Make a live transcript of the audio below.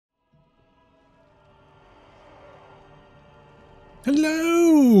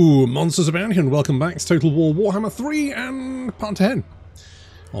Hello, monsters abound here, and welcome back to Total War Warhammer 3 and part 10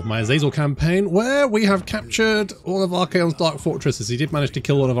 of my Azazel campaign, where we have captured all of Archaon's Dark Fortresses. He did manage to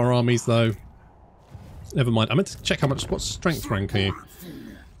kill one of our armies, though. Never mind. I meant to check what strength rank are you?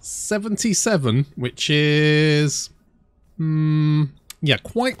 77, which is... yeah,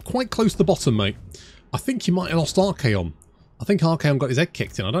 quite close to the bottom, mate. I think you might have lost Archaon. I think Archaon got his head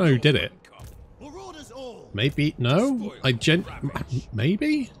kicked in. I don't know who did it. Maybe, no?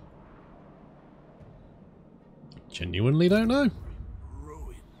 Maybe? Genuinely don't know.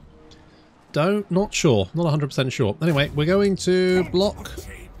 Not sure. Not 100% sure. Anyway, we're going to block.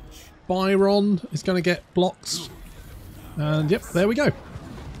 Byron is going to get blocked. And yep, there we go.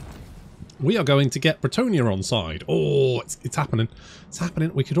 We are going to get Bretonia on side. Oh, it's happening. It's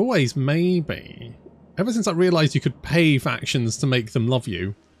happening. We could always maybe... Ever since I realised you could pay factions to make them love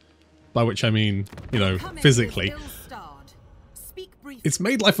you, by which I mean, you know, physically, it's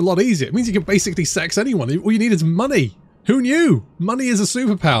made life a lot easier. It means you can basically sex anyone. All you need is money. Who knew? Money is a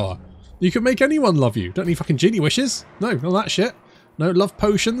superpower. You can make anyone love you. Don't need fucking genie wishes. No, none of that shit. No love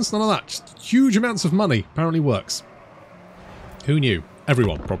potions, none of that. Just huge amounts of money. Apparently works. Who knew?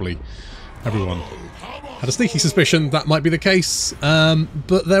 Everyone, probably. Everyone. Had a sneaky suspicion that might be the case.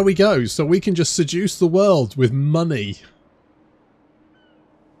 But there we go. So we can just seduce the world with money.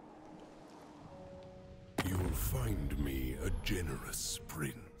 You'll find me a generous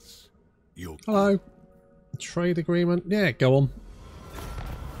prince. Hello. Trade agreement. Yeah, go on.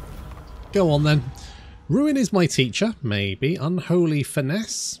 Go on then. Ruin is my teacher. Maybe. Unholy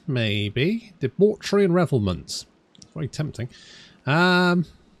finesse. Maybe. Debauchery and revelment. Very tempting. I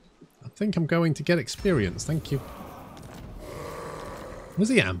think I'm going to get experience. Thank you. Was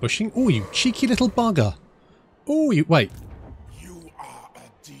he ambushing? Oh, you cheeky little bugger. Oh, you... Wait.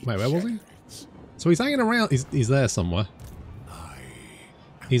 Wait, where was he? So he's hanging around. He's there somewhere.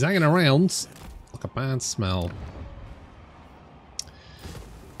 He's hanging around like a bad smell.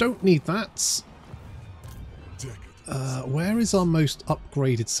 Don't need that. Where is our most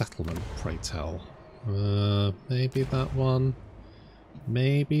upgraded settlement, pray tell? Maybe that one.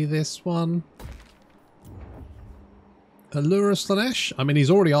 Maybe this one. Allura Slanesh? I mean, he's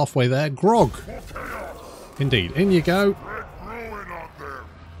already halfway there. Grog. Indeed. In you go.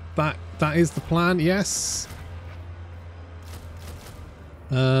 That is the plan, yes.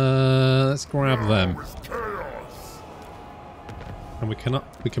 Let's grab them. And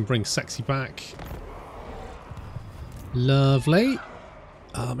we can bring Sexy back. Lovely.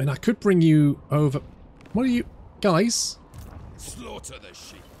 I mean, I could bring you over. What are you guys? Slaughter the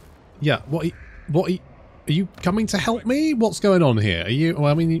sheep. Yeah, are you coming to help me? What's going on here? Are you...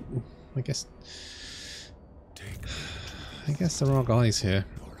 Well, I mean, I guess there are guys here.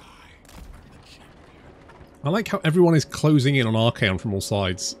 I like how everyone is closing in on Archaon from all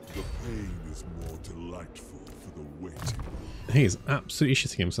sides. The pain is more delightful for the waiting. He is absolutely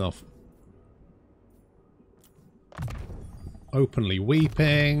shitting himself. Openly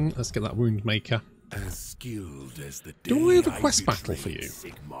weeping. Let's get that wound maker. As skilled as the Do I have a quest battle for you?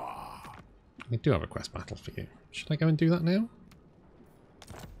 Sigma. I do have a quest battle for you. Should I go and do that now?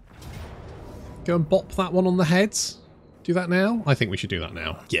 Go and bop that one on the head. Do that now? I think we should do that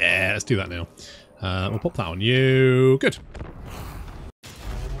now. Yeah, let's do that now. We'll pop that on you. Good.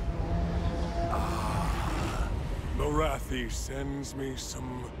 Morathi sends me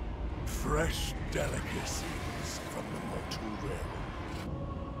some fresh delicacies from the mortal realm.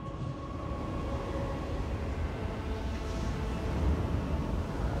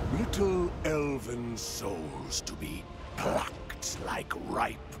 Little elven souls to be plucked like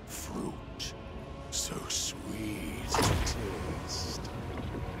ripe fruit. So sweet to taste.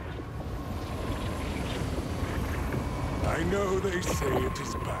 I know they say it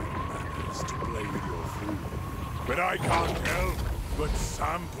is bad manners to play with your food, but I can't help but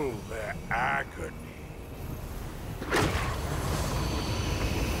sample their agony.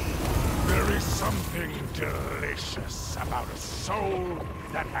 There is something delicious about a soul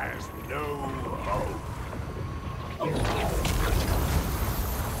that has no hope.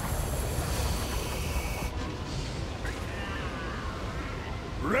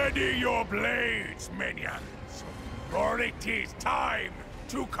 Ready your blades, minions, for it is time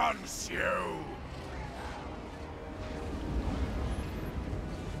to consume.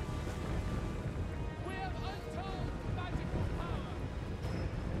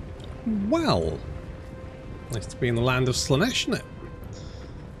 Well, nice to be in the land of Slanesh, isn't it?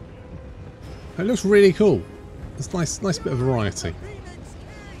 It looks really cool. It's nice bit of variety.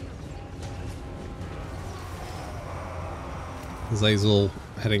 Azazel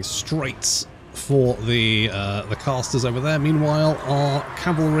heading straight for the casters over there. Meanwhile, our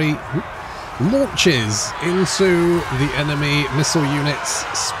cavalry launches into the enemy missile units,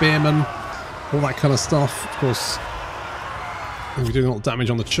 spearmen, all that kind of stuff. Of course, we're doing a lot of damage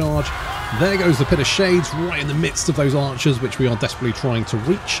on the charge. There goes the Pit of Shades right in the midst of those archers, which we are desperately trying to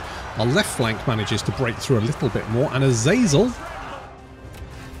reach. Our left flank manages to break through a little bit more, and Azazel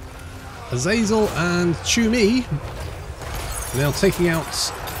and Chumi now taking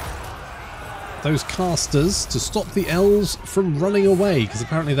out those casters to stop the elves from running away, because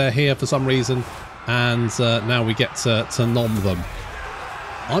apparently they're here for some reason, and now we get to nom them.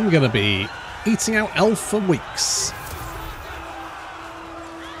 I'm going to be eating out elf for weeks.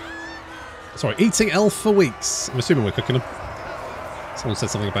 Sorry, eating elf for weeks. I'm assuming we're cooking them. Someone said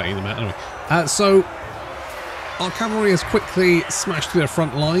something about eating them out. Anyway, so our cavalry has quickly smashed through their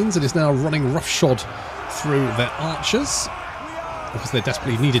front lines and is now running roughshod through their archers, because they're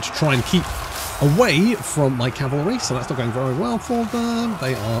desperately needed to try and keep away from my cavalry, so that's not going very well for them.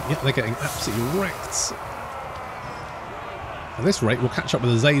 They are, yeah, they're getting absolutely wrecked. At this rate, we'll catch up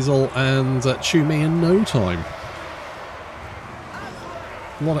with Azazel and Chumi in no time.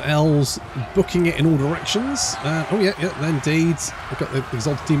 A lot of elves booking it in all directions. Oh yeah, indeed. We've got the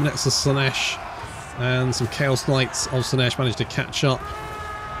Exalted Demonettes of Slaanesh and some Chaos Knights of Slaanesh managed to catch up.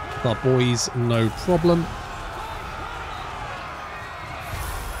 Our boys, no problem.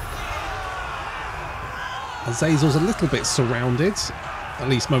 Azazel's a little bit surrounded, at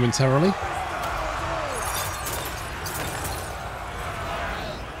least momentarily.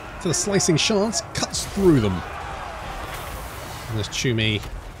 So the slicing shards cuts through them. And there's Chumi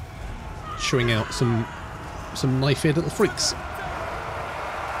chewing out some knife-eared little freaks.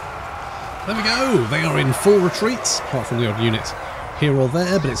 There we go! They are in full retreat, apart from the odd unit here or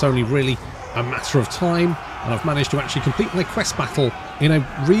there, but it's only really a matter of time, and I've managed to actually complete my quest battle in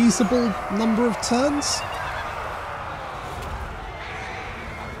a reasonable number of turns.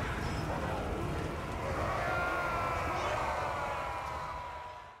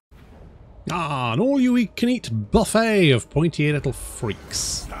 Ah, an all-you-can-eat buffet of pointy little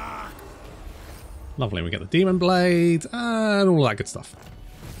freaks. Lovely, we get the Demon Blade and all that good stuff.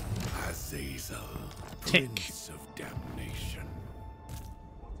 Azazel, Tick. Prince of Damnation.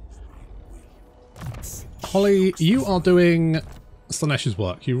 Holly, you are doing Slaanesh's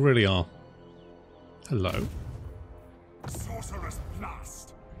work. You really are. Hello. Sorcerer's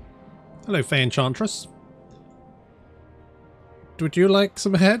Blast. Hello, Fey Enchantress. Would you like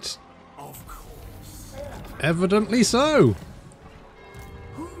some head? Of course. Evidently so.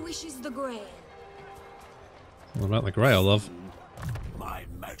 Who wishes the grail? What about the Grail, love? My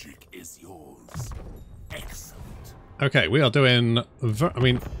magic is yours. Excellent. Okay, we are doing... I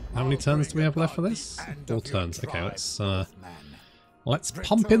mean, how many turns do we have left for this? 4 turns. Okay, let's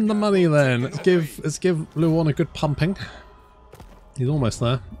pump in the money then. Let's give Luon a good pumping. He's almost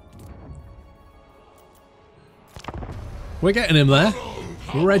there. We're getting him there.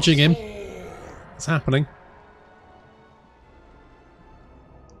 We're edging him. It's happening.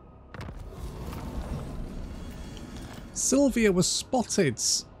 Sylvia was spotted.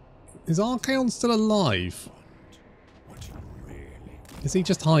 Is Archaon still alive? What you really Is he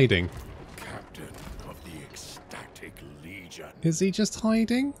just hiding? Captain of the Ecstatic Legion. Is he just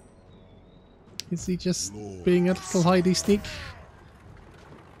hiding? Is he just being a little hidey sneak?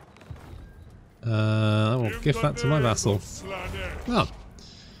 I will give that to my vassal. Oh,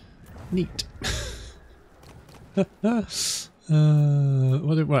 neat. What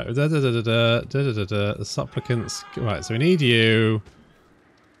did, right, the supplicants. Right, so we need you.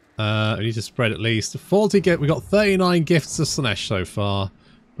 We need to spread at least 40 gifts. We got 39 gifts of Slaanesh so far,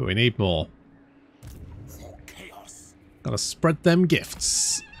 but we need more. For chaos. Gotta spread them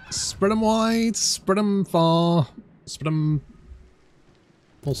gifts. Spread them wide, spread them far, spread them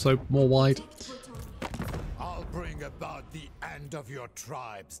also more wide. I'll bring about the end of your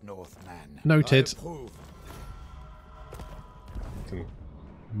tribes, Northman. Noted. I approve. Can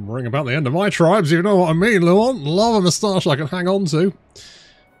bring about the end of my tribes, you know what I mean, Luon. Love a moustache I can hang on to.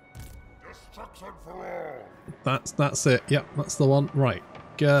 Destruction for all. That's it. Yep, that's the one. Right.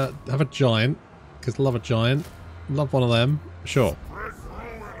 Have a giant, because love a giant. Love one of them. Sure.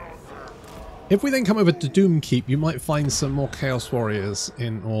 If we then come over to Doomkeep, you might find some more Chaos Warriors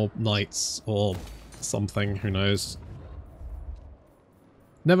in, or Knights, or something. Who knows?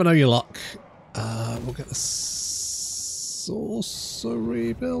 Never know your luck. We'll get the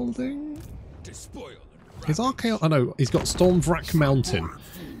sorcery building. Is Archaon? Oh no, he's got Stormvrak Mountain.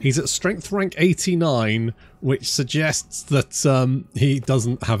 He's at strength rank 89, which suggests that he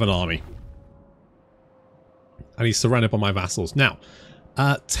doesn't have an army. And he's surrounded by my vassals. Now,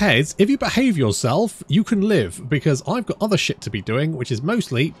 Ted, if you behave yourself, you can live, because I've got other shit to be doing, which is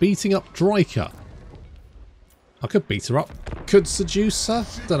mostly beating up Dryker. I could beat her up. Could seduce her?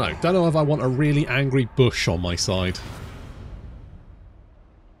 Don't know. Don't know if I want a really angry bush on my side.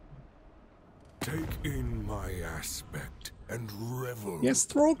 Take in my aspect and revel. Yes,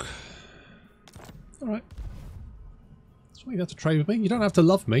 Throg. Alright. That's why you have to trade with me. You don't have to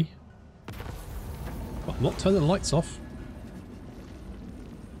love me. But I'm not turning the lights off.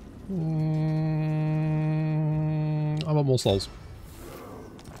 I want more souls.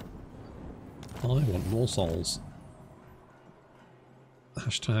 I want more souls.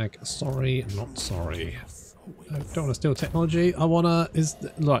 Hashtag sorry, not sorry. I don't want to steal technology. I want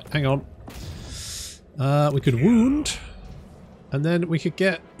to... Right, hang on. We could wound. And then we could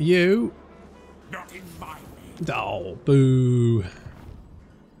get you... Not in my way. Oh, boo. The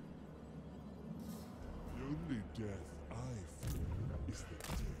only death I fear is the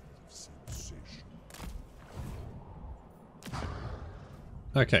death of sensation.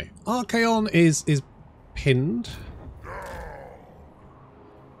 Okay, Archaon is pinned.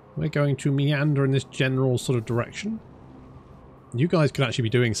 We're going to meander in this general sort of direction. You guys could actually be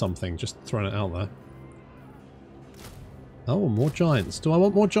doing something, just throwing it out there. Oh, more giants. Do I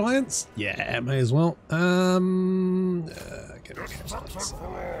want more giants? Yeah, may as well. Get more Chaos Knights.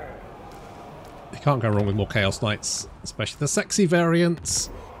 You can't go wrong with more Chaos Knights, especially the sexy variants.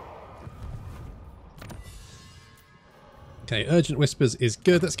 Okay, Urgent Whispers is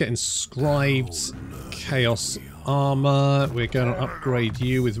good. Let's get inscribed Chaos Armor. We're going to upgrade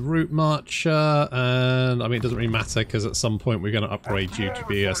you with Root Marcher. And, I mean, it doesn't really matter because at some point we're going to upgrade you to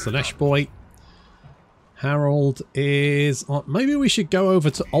be a Slanesh Boy. Harold is... maybe we should go over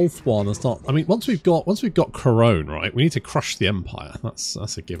to Ulthuan and start... I mean, once we've got Corone, right, we need to crush the Empire.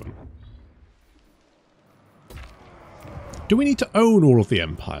 That's a given. Do we need to own all of the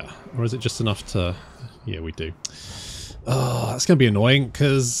Empire? Or is it just enough to... Yeah, we do. Oh, that's going to be annoying,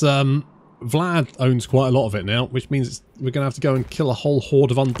 because Vlad owns quite a lot of it now, which means we're going to have to go and kill a whole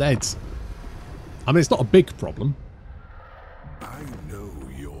horde of undead. I mean, it's not a big problem. I know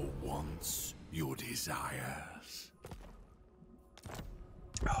your wants, your desires.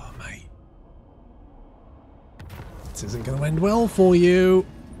 Oh, mate. This isn't going to end well for you.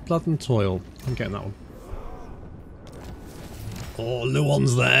 Blood and toil. I'm getting that one. Oh,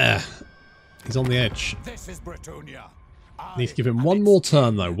 Luon's there. He's on the edge. This is Bretonia. Need to give him one more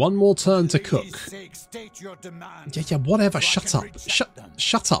turn, though. One more turn to cook. Yeah, whatever. Shut up.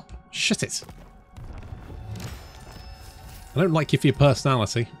 Shut up. Shut it. I don't like you for your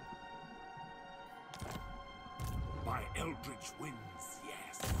personality. My eldritch winds,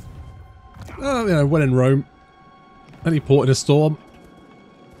 yes. Oh, you know, when in Rome. Any port in a storm.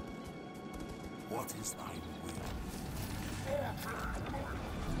 What is thy will?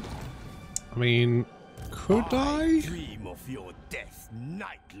 I mean, could I? Dream of your death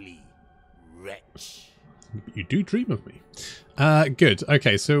nightly, wretch. You do dream of me. Good.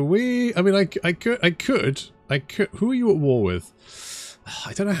 Okay, so we... I mean, I could... Who are you at war with?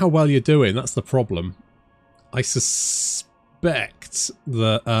 I don't know how well you're doing. That's the problem. I suspect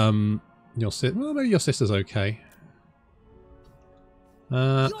that your sister... Well, maybe your sister's okay.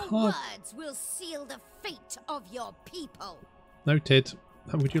 Your words will seal the fate of your people. Noted.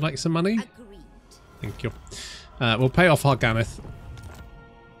 Would you like some money? Agreed. Thank you. We'll pay off Harganeth.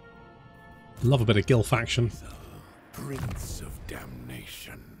 Love a bit of Gil faction. Prince of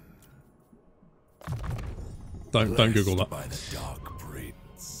damnation. Don't Google that. By the Dark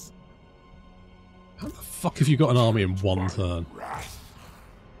Prince. How the fuck have you got an army in one turn?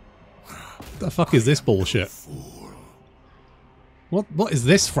 The fuck is this bullshit? What is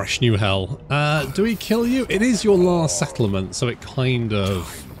this fresh new hell? Do we kill you? It is your last settlement, so it kind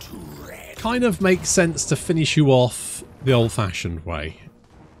of makes sense to finish you off the old-fashioned way.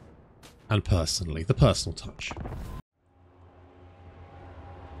 And personally, the personal touch.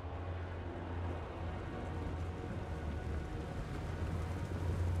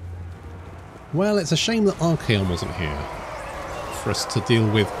 Well, it's a shame that Archaon wasn't here for us to deal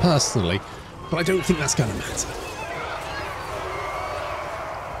with personally, but I don't think that's going to matter.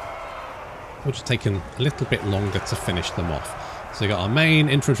 We'll just take a little bit longer to finish them off. So we've got our main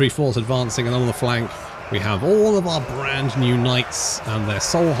infantry force advancing, and on the flank we have all of our brand new knights and their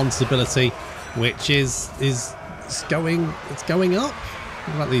soul hunter ability, which is going up.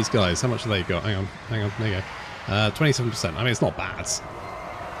 What about these guys? How much have they got? Hang on, there you go. 27%. I mean, it's not bad.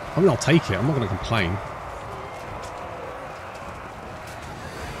 I mean, I'll take it. I'm not going to complain.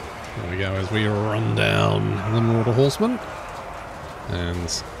 There we go, as we run down the Mortal Horsemen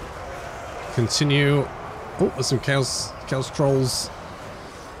and continue. Oh, there's some Chaos Trolls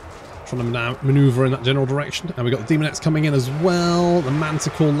trying to maneuver in that general direction. And we've got the Demonettes coming in as well. The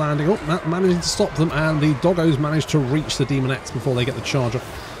Manticore landing. Oh, managing to stop them. And the Doggos managed to reach the Demonettes before they get the charger.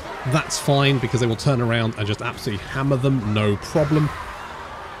 That's fine because they will turn around and just absolutely hammer them. No problem.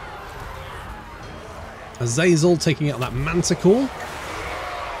 Azazel taking out that Manticore.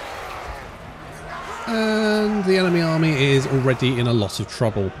 And the enemy army is already in a lot of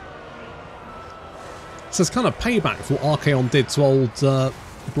trouble. So it's kind of payback for what Archaon did to old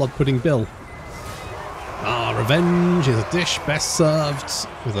Blood Pudding Bill. Ah, revenge is a dish best served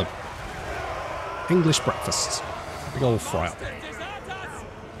with a English breakfast. Big old fry up.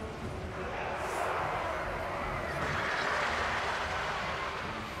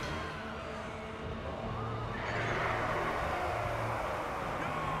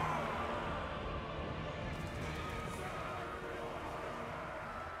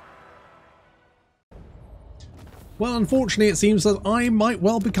 Well, unfortunately, it seems that I might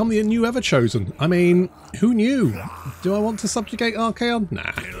well become the new Everchosen. I mean, who knew? Do I want to subjugate Archaon?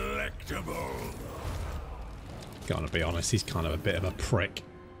 Nah. Gotta be honest, he's kind of a bit of a prick.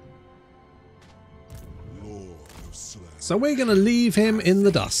 So we're going to leave him in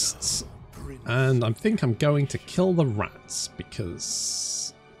the dusts. And I think I'm going to kill the rats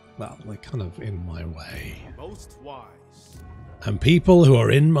because, well, they're kind of in my way. Most wise. And people who are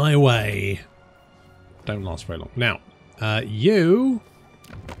in my way don't last very long. Now, you...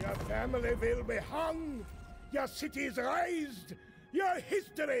 Your family will be hung, your cities razed, your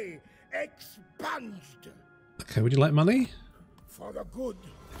history expunged. Okay, would you like money? For the good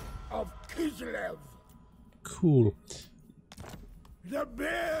of Kislev. Cool. The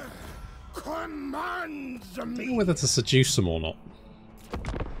bear commands I don't know me. whether to seduce them or not.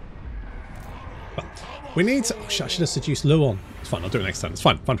 But we need to... Oh, shit, I should have seduced Luon. It's fine, I'll do it next turn. It's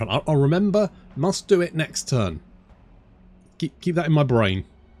fine, fine, fine. I'll remember. Must do it next turn. Keep that in my brain.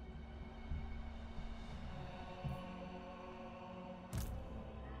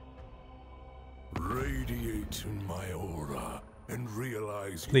 Radiate in my aura and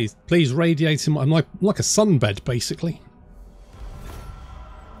realize. Please radiate in my... I'm like a sunbed, basically.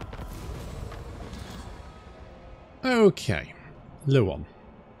 Okay. Luon.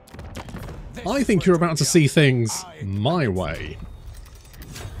 I think you're about to see things my way.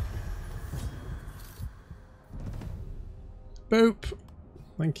 Boop.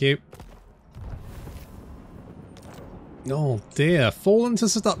 Thank you. Oh dear. Fallen to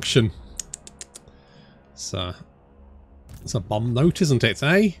seduction. It's a bum note, isn't it,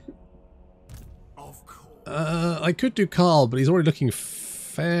 eh? Of course. I could do Carl, but he's already looking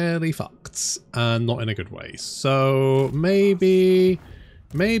fairly fucked. And not in a good way. So maybe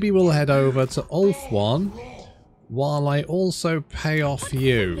we'll head over to Ulf1 while I also pay off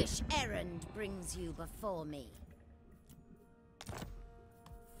you. Foolish errand brings you before me.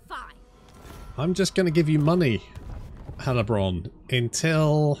 Fine. I'm just going to give you money, Halabron,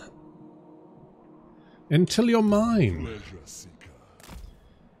 until you're mine.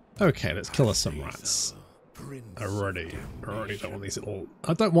 Okay, let's kill us some rats. I already don't want these at all.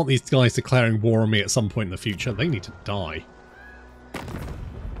 I don't want these guys declaring war on me at some point in the future. They need to die.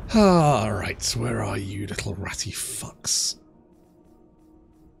 Alright, where are you, little ratty fucks?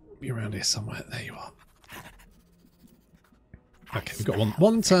 Be around here somewhere. There you are. Okay, we've got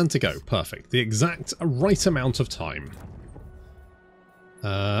one turn to go. Perfect. The exact right amount of time.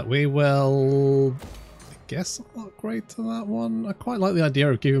 We will... I guess I'll upgrade to that one. I quite like the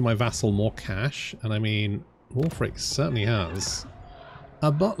idea of giving my vassal more cash. And I mean, Wolfric certainly has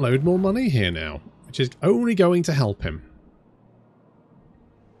a buttload more money here now, which is only going to help him.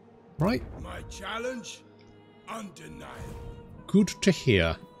 Right? My challenge, undeniable. Good to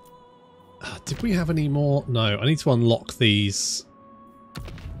hear. Did we have any more? No, I need to unlock these.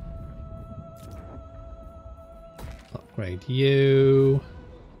 Upgrade you.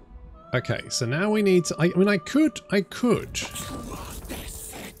 Okay, so now we need to... I mean, I could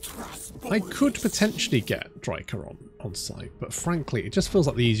potentially get Dryker on site, but frankly, it just feels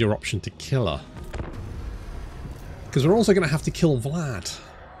like the easier option to kill her. Because we're also going to have to kill Vlad.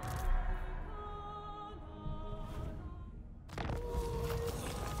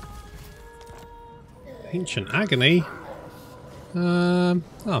 Ancient Agony. Oh,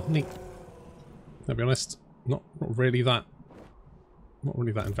 neat. I'll be honest, not really that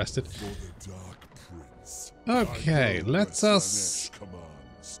invested. Okay, let us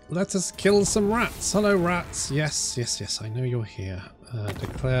kill some rats. Hello, rats. Yes, I know you're here.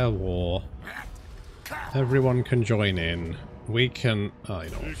 Declare war. Everyone can join in. We can... Oh, you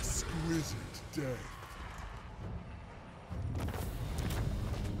know.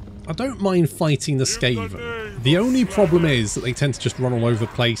 I don't mind fighting the Skaven. The only problem is that they tend to just run all over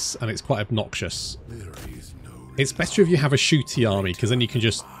the place and it's quite obnoxious. It's better if you have a shooty army, because then you can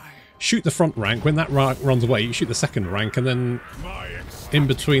just shoot the front rank. When that runs away, you shoot the second rank, and then in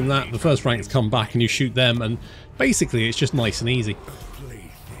between that, the first ranks come back and you shoot them, and basically it's just nice and easy.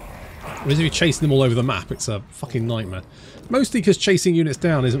 Whereas if you're chasing them all over the map, it's a fucking nightmare. Mostly because chasing units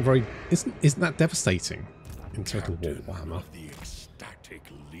down isn't that devastating in Total War Warhammer.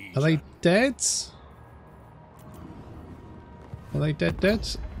 Are they dead? Are they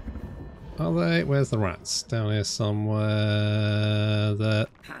dead? Are they? Where's the rats? Down here somewhere. There.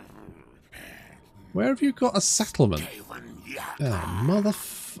 Where have you got a settlement? Oh,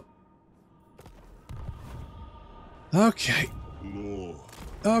 okay.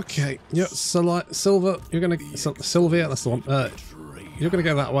 Okay. Yeah, so like Silver, you're gonna Sylvia. That's the one. You're gonna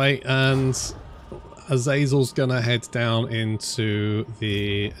go that way, and Azazel's gonna head down into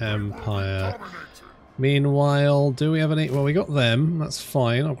the Empire. Meanwhile, do we have any? Well, we got them. That's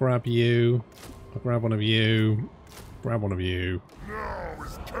fine. I'll grab you. I'll grab one of you. Grab one of you.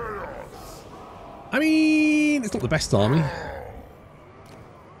 I mean, it's not the best army.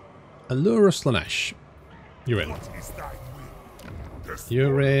 Allura Slanesh. You're in.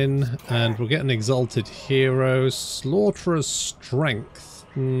 You're in, and we'll get an Exalted Hero. Slaughterer's Strength.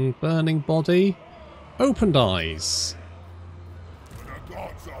 Burning Body. Opened Eyes.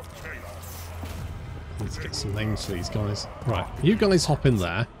 Let's get some names for these guys. Right, you guys hop in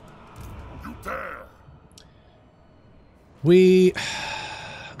there. We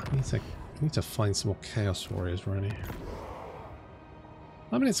need to find some more Chaos Warriors, really.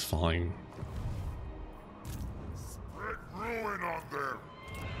 I mean, it's fine.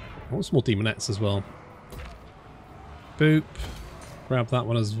 I want some more Demonettes as well. Boop. Grab that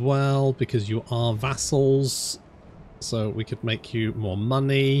one as well, because you are vassals. So we could make you more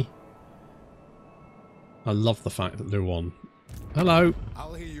money. I love the fact that they're on. Hello.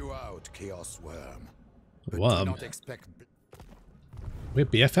 I'll hear you out, Chaos Worm. Worm. Do not expect... We're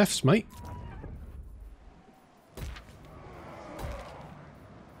BFFs, mate.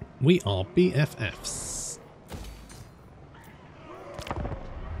 We are BFFs.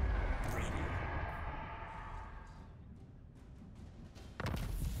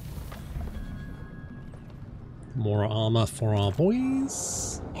 More armor for our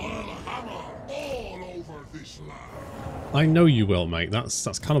boys. I know you will, mate.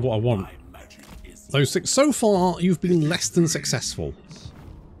 That's kind of what I want. So far, you've been less than successful,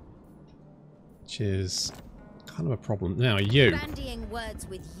 which is kind of a problem. Now, you. Bandying words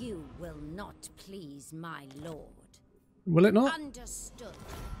with you will not please my lord. Will it not? Understood.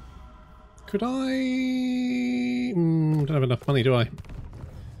 Could I? Don't have enough money, do I?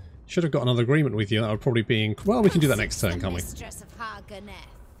 Should have got another agreement with you. That would probably be. Well, we can do that next turn, can't we?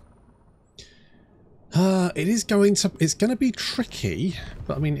 It is going to. It's going to be tricky,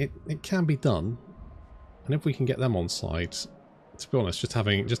 but I mean, it can be done. And if we can get them on side, to be honest,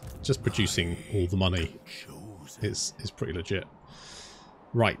 just producing all the money is pretty legit.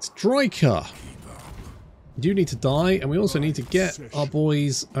 Right, Dryker. You need to die, and we also need to get our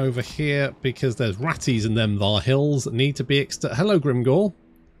boys over here because there's ratties in them thar hills that need to be Hello, Grimgore.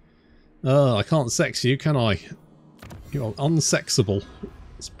 I can't sex you, can I? You're unsexable.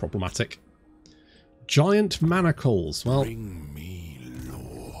 It's problematic. Giant manacles. Well, Bring me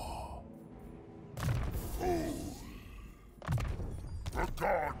law. The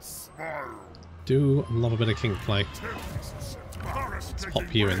gods smile. Do love a bit of kink play. Let's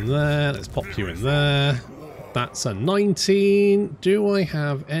pop you in there. Let's pop you in there. That's a 19. Do I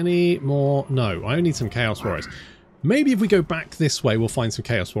have any more? No, I only need some Chaos Warriors. Maybe if we go back this way, we'll find some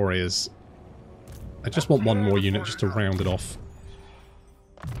Chaos Warriors. I just want one more unit just to round it off.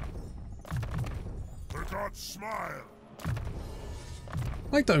 The gods smile.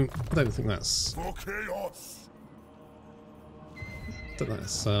 I don't think that's... For chaos. I don't think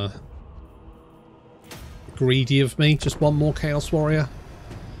that's greedy of me. Just one more Chaos Warrior.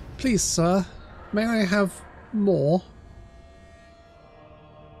 Please, sir. May I have more?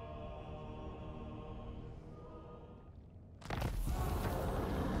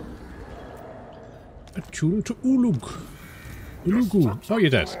 Attune to Ulug. Ulugu. Oh, you're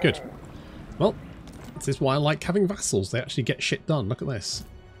dead. Good. Well, this is why I like having vassals. They actually get shit done. Look at this.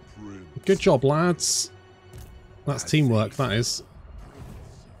 Good job, lads. That's teamwork, that is.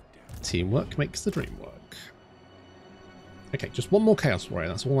 Teamwork makes the dream work. Okay, just one more Chaos Warrior.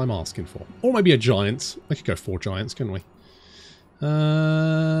 That's all I'm asking for. Or maybe a giant. I could go 4 giants, couldn't we?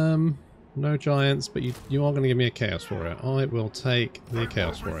 No giants, but you are going to give me a Chaos Warrior. I will take the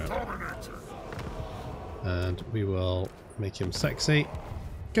Chaos Warrior. And we will make him sexy.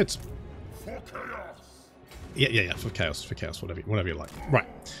 Good. Yeah, for chaos, whatever you like. Right.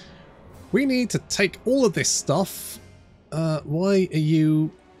 We need to take all of this stuff. Why are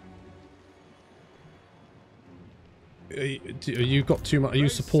you... you got too much? Are you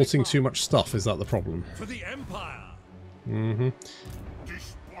supporting too much stuff? Is that the problem? For the Empire. Mm-hmm.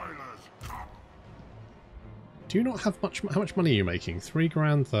 Do you not have much? How much money are you making? 3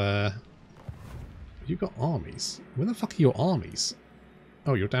 grand there. You got armies. Where the fuck are your armies?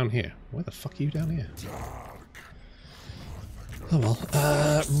 Oh, you're down here. Where the fuck are you down here? Oh well.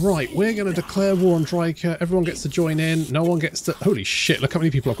 Right, we're going to declare war on Dryker. Everyone gets to join in. No one gets to... Holy shit, look how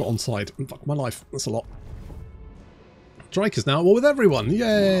many people I've got on side. Fuck my life. That's a lot. Dryker's now at war with everyone.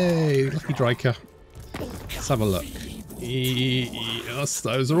 Yay! Lucky Dryker. Let's have a look. Yes,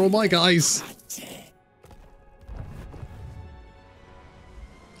 those are all my guys.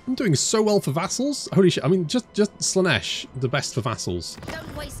 I'm doing so well for vassals. Holy shit. I mean, just Slaanesh, the best for vassals.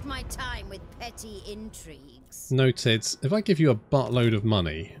 Don't waste my time with petty intrigues. Noted. If I give you a buttload of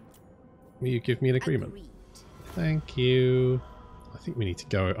money, will you give me an agreement? Agreed. Thank you. I think we need to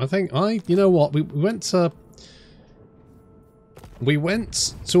go. You know what? We went to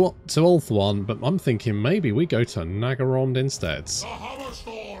Ulthuan, but I'm thinking maybe we go to Nagarond instead.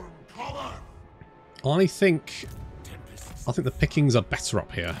 I think the pickings are better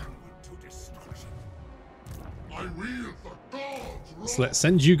up here. So let's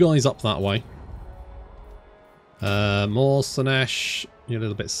send you guys up that way. More Slaanesh. You're a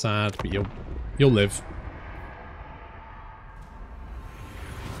little bit sad, but you'll live.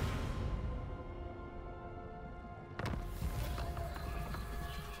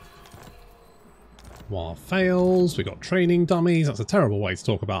 War fails. We got training dummies. That's a terrible way to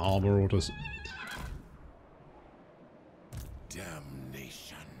talk about armor orders.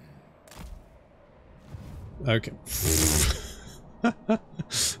 Damnation. Okay.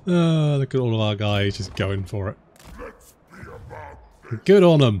 Look at all of our guys just going for it. Good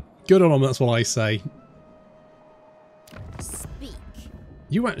on them. Good on them, that's what I say. Speak.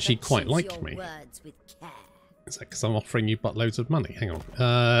 You actually quite Choose like your me. words with care. Is that because I'm offering you buttloads of money? Hang on.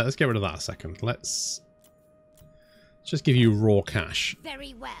 Let's get rid of that a second. Let's just give you raw cash.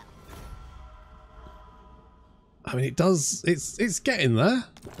 Very well. I mean, it's getting there.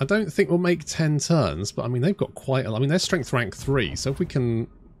 I don't think we'll make 10 turns, but I mean, they've got quite a... I mean, they're strength rank 3, so if we can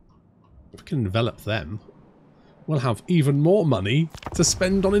envelop them, we'll have even more money to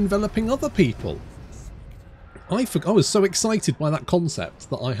spend on enveloping other people. I was so excited by that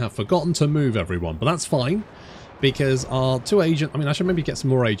concept that I have forgotten to move everyone, but that's fine, because our 2 agents... I mean, I should maybe get some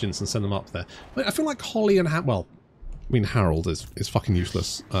more agents and send them up there. But I feel like Holly and... well, I mean, Harold is fucking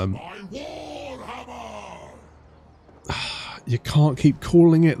useless. You can't keep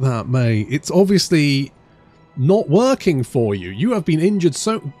calling it that, mate. It's obviously not working for you. You have been injured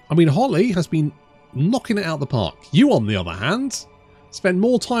so... I mean, Holly has been knocking it out the park. You, on the other hand, spend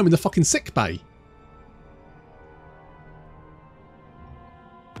more time in the fucking sick bay.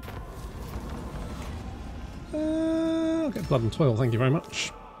 I'll get blood and toil, thank you very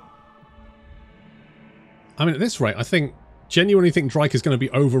much. I mean, at this rate, genuinely think Drake is going to be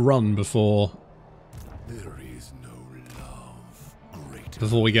overrun before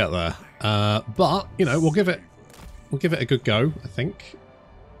we get there. But, you know, we'll give it a good go, I think.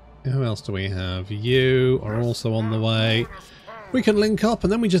 Who else do we have? You are also on the way. We can link up,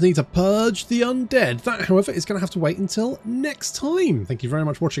 and then we just need to purge the undead. That, however, is going to have to wait until next time. Thank you very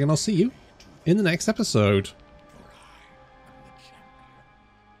much for watching, and I'll see you in the next episode.